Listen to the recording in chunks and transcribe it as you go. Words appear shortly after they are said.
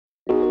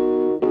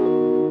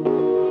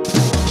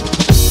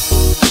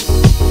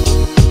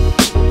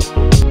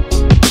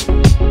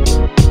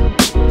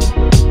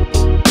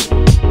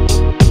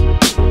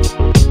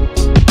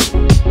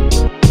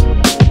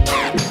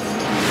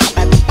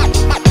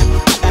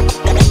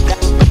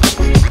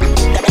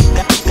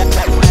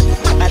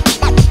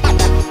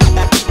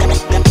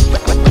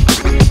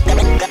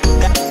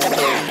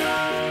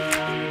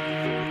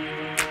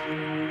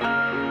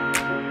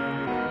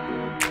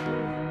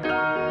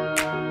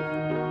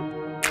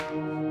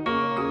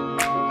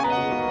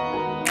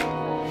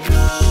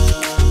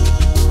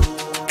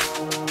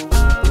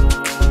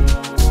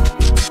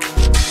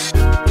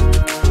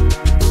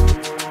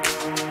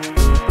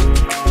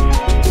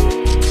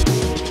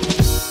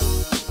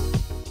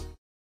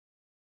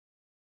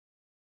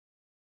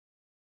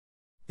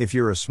If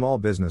you're a small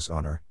business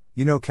owner,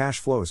 you know cash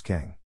flow is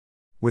king.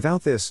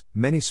 Without this,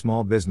 many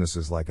small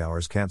businesses like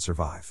ours can't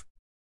survive.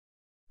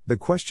 The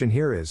question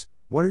here is,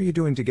 what are you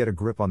doing to get a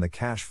grip on the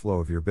cash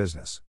flow of your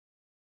business?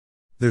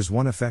 There's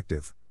one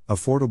effective,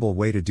 affordable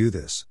way to do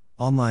this: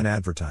 online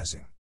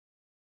advertising.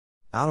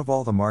 Out of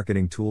all the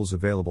marketing tools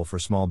available for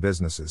small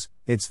businesses,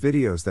 it's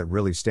videos that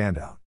really stand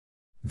out.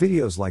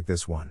 Videos like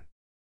this one.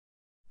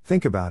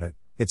 Think about it,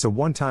 it's a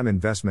one-time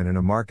investment in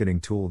a marketing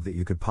tool that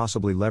you could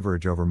possibly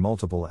leverage over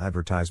multiple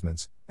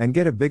advertisements, and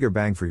get a bigger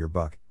bang for your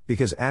buck,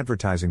 because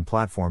advertising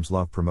platforms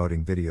love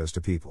promoting videos to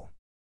people.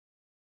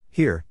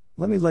 Here,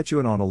 let me let you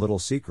in on a little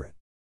secret.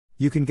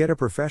 You can get a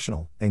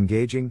professional,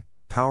 engaging,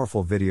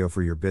 powerful video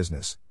for your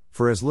business,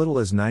 for as little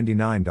as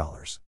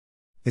 $99.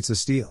 It's a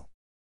steal.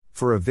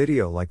 For a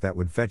video like that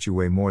would fetch you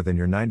way more than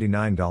your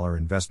 $99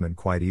 investment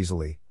quite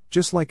easily,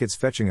 just like it's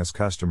fetching us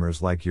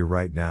customers like you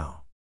right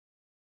now.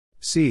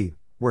 See,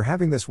 we're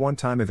having this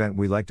one-time event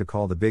we like to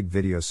call the Big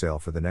Video Sale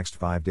for the next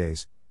 5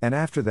 days, and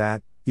after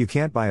that, you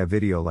can't buy a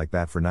video like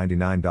that for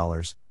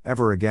 $99,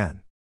 ever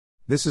again.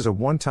 This is a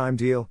one-time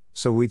deal,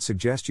 so we'd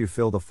suggest you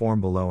fill the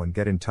form below and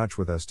get in touch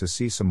with us to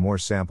see some more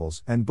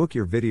samples and book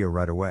your video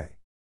right away.